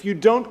things, if you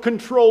don't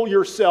control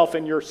yourself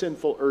and your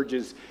sinful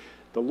urges,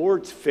 the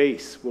Lord's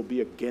face will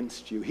be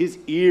against you. His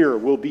ear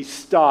will be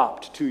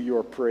stopped to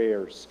your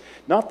prayers.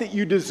 Not that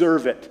you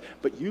deserve it,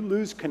 but you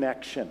lose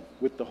connection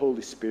with the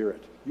Holy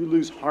Spirit. You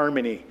lose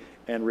harmony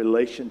and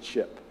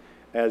relationship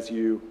as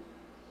you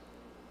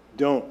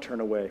don't turn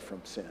away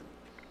from sin.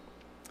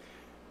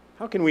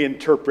 How can we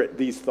interpret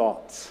these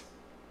thoughts?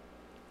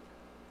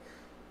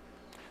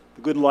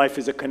 The good life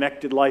is a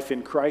connected life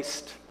in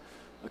Christ,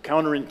 a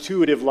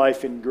counterintuitive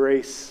life in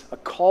grace, a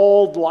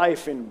called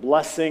life in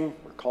blessing,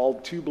 we're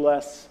called to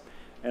bless,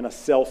 and a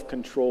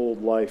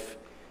self-controlled life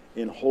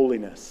in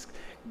holiness.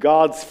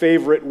 God's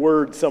favorite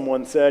word,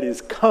 someone said,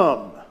 is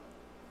come.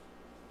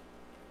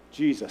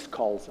 Jesus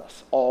calls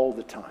us all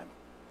the time.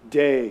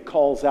 Day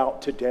calls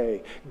out to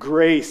day.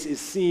 Grace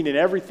is seen in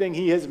everything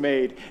He has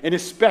made, and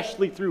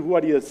especially through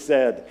what He has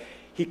said.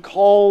 He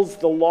calls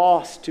the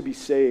lost to be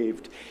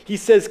saved. He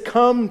says,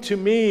 come to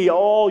me,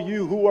 all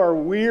you who are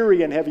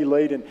weary and heavy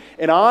laden,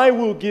 and I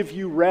will give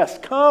you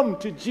rest. Come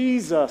to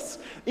Jesus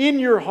in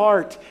your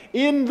heart,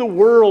 in the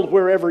world,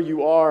 wherever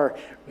you are.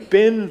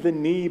 Bend the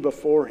knee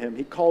before Him.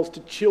 He calls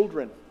to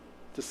children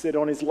to sit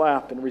on His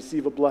lap and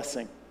receive a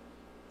blessing.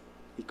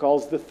 He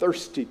calls the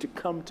thirsty to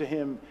come to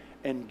Him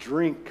and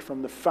drink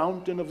from the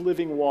fountain of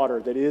living water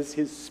that is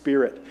His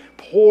Spirit,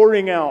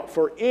 pouring out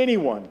for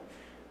anyone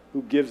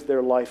who gives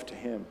their life to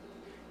Him.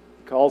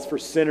 He calls for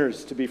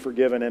sinners to be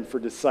forgiven and for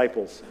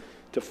disciples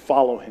to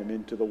follow Him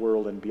into the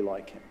world and be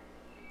like Him.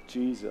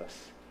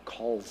 Jesus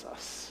calls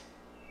us.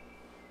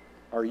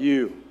 Are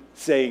you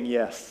saying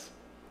yes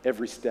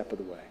every step of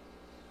the way?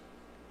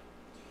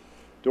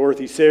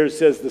 Dorothy Sayers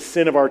says the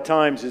sin of our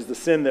times is the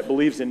sin that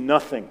believes in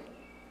nothing,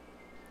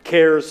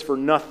 cares for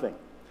nothing,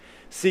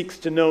 seeks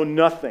to know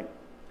nothing,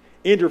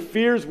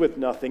 interferes with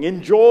nothing,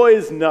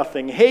 enjoys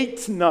nothing,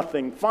 hates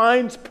nothing,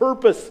 finds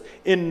purpose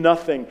in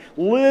nothing,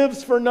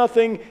 lives for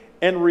nothing,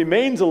 and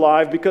remains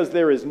alive because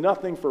there is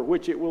nothing for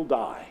which it will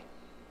die.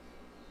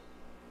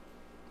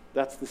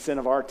 That's the sin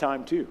of our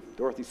time too.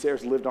 Dorothy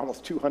Sayers lived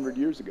almost 200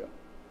 years ago.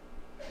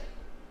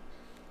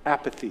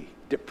 Apathy,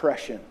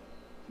 depression,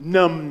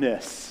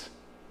 numbness.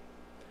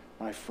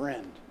 My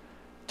friend,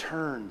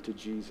 turn to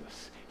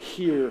Jesus.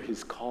 Hear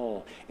His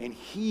call, and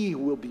He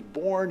will be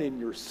born in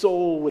your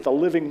soul with a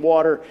living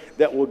water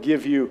that will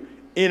give you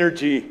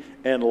energy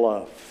and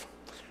love.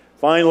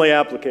 Finally,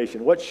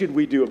 application. What should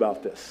we do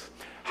about this?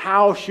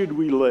 How should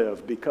we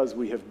live because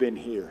we have been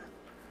here?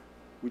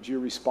 Would you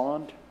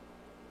respond?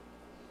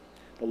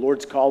 The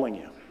Lord's calling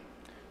you.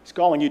 He's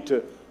calling you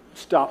to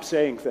stop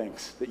saying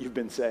things that you've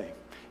been saying.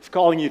 He's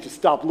calling you to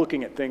stop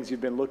looking at things you've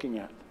been looking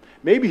at.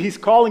 Maybe He's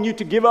calling you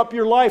to give up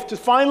your life, to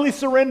finally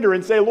surrender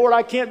and say, Lord,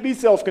 I can't be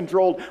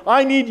self-controlled.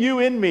 I need you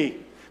in me.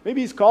 Maybe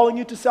He's calling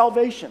you to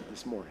salvation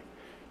this morning.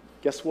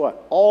 Guess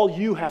what? All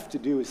you have to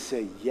do is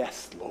say,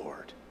 yes,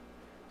 Lord.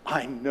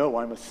 I know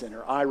I'm a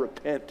sinner. I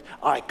repent.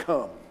 I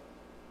come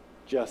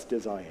just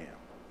as I am.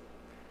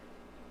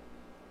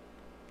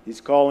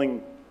 He's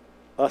calling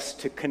us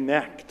to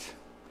connect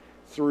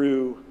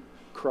through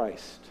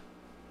Christ.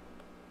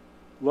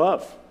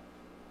 Love.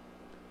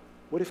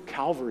 What if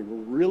Calvary were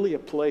really a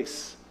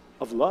place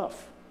of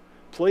love?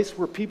 A place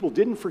where people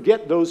didn't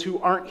forget those who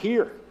aren't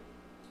here.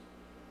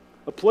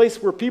 a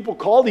place where people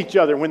called each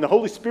other when the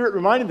Holy Spirit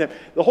reminded them.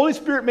 The Holy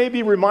Spirit may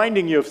be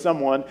reminding you of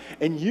someone,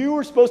 and you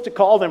were supposed to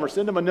call them or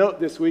send them a note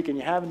this week, and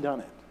you haven't done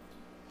it.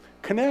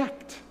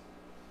 Connect.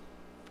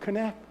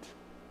 Connect.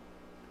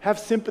 Have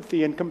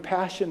sympathy and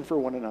compassion for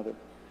one another.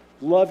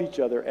 Love each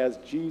other as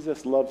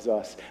Jesus loves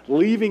us,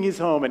 leaving his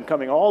home and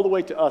coming all the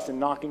way to us and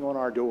knocking on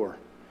our door.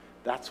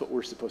 That's what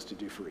we're supposed to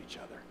do for each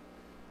other.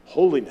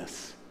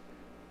 Holiness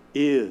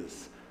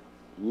is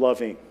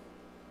loving.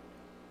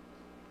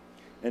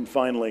 And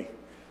finally,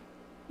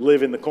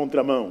 live in the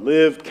contramão.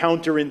 Live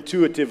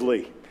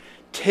counterintuitively.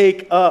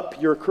 Take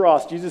up your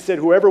cross. Jesus said,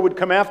 whoever would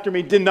come after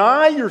me,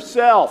 deny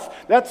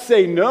yourself. That's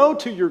say no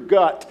to your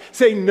gut.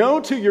 Say no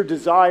to your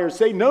desires.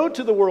 Say no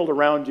to the world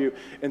around you.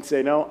 And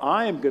say, no,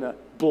 I am going to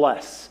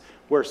bless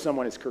where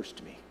someone has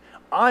cursed me.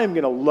 I am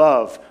going to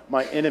love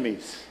my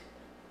enemies.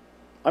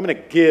 I'm going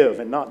to give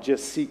and not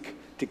just seek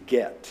to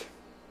get.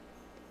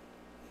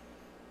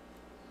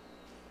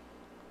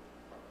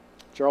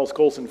 Charles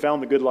Colson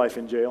found the good life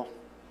in jail.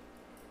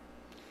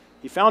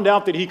 He found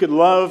out that he could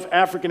love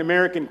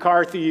African-American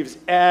car thieves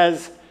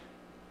as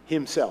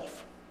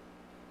himself.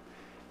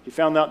 He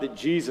found out that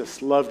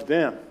Jesus loved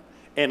them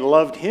and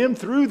loved him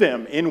through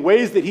them in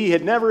ways that he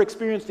had never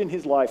experienced in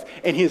his life.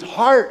 And his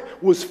heart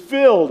was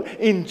filled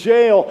in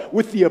jail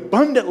with the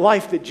abundant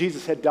life that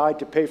Jesus had died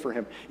to pay for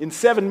him. In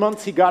 7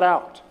 months, he got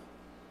out.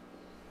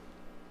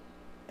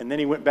 And then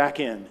he went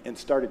back in and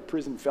started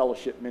Prison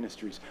Fellowship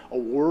Ministries, a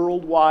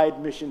worldwide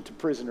mission to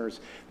prisoners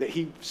that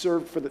he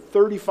served for the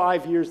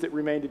 35 years that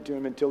remained to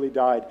him until he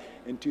died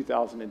in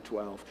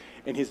 2012.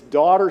 And his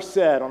daughter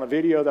said on a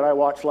video that I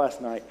watched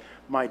last night,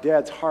 my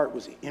dad's heart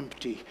was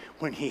empty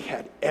when he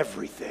had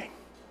everything.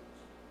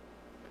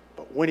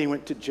 But when he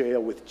went to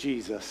jail with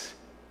Jesus,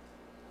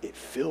 it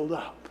filled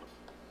up.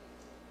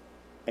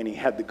 And he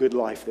had the good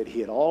life that he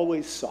had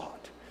always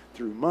sought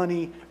through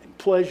money and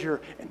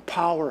pleasure and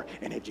power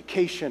and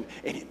education,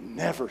 and it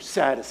never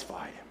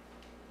satisfied him.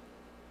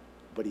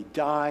 But he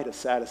died a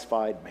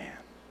satisfied man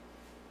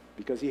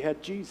because he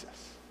had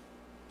Jesus.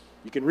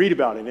 You can read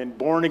about it in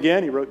Born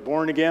Again. He wrote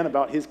Born Again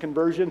about his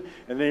conversion,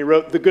 and then he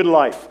wrote The Good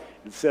Life.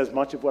 It says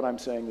much of what I'm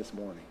saying this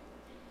morning.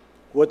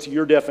 What's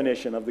your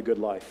definition of the good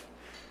life?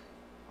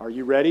 Are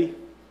you ready?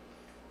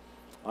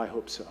 I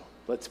hope so.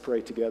 Let's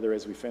pray together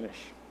as we finish.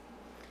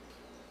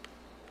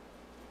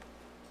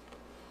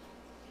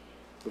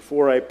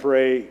 Before I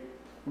pray,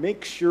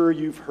 make sure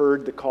you've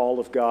heard the call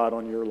of God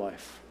on your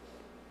life.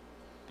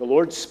 The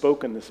Lord's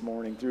spoken this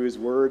morning through his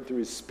word, through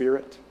his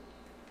spirit.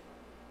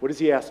 What has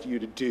he asked you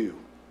to do?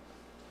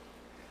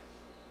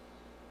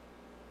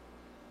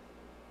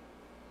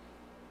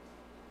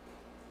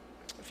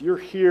 If you're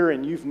here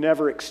and you've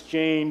never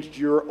exchanged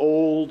your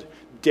old,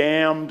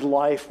 damned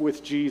life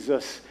with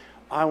Jesus,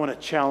 I want to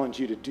challenge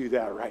you to do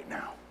that right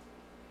now.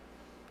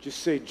 Just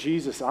say,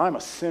 Jesus, I'm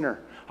a sinner.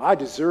 I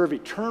deserve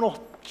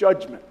eternal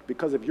judgment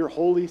because of your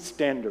holy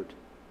standard.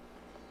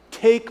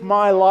 Take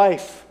my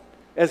life,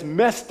 as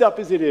messed up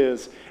as it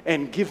is,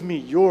 and give me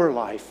your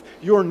life,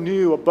 your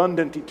new,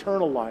 abundant,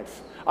 eternal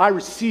life. I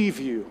receive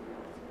you.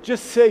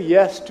 Just say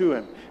yes to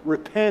him.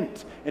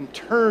 Repent and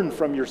turn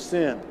from your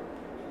sin,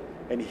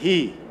 and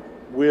he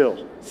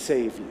will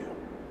save you.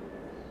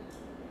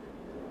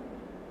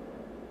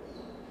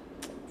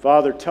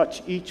 Father,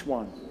 touch each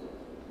one.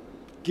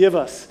 Give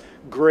us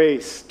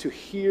grace to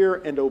hear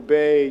and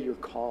obey your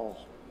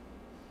call.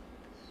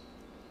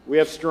 We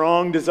have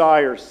strong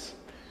desires.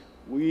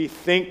 We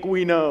think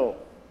we know,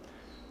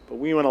 but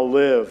we want to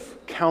live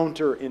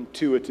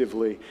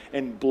counterintuitively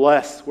and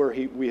bless where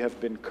we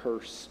have been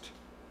cursed.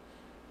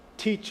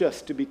 Teach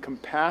us to be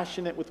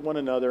compassionate with one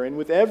another and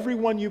with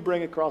everyone you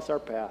bring across our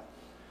path,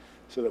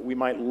 so that we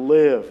might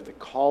live the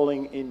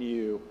calling in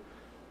you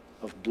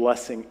of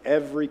blessing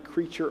every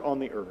creature on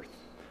the earth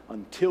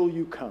until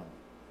you come.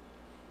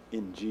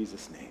 In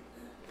Jesus' name,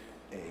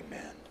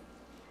 amen.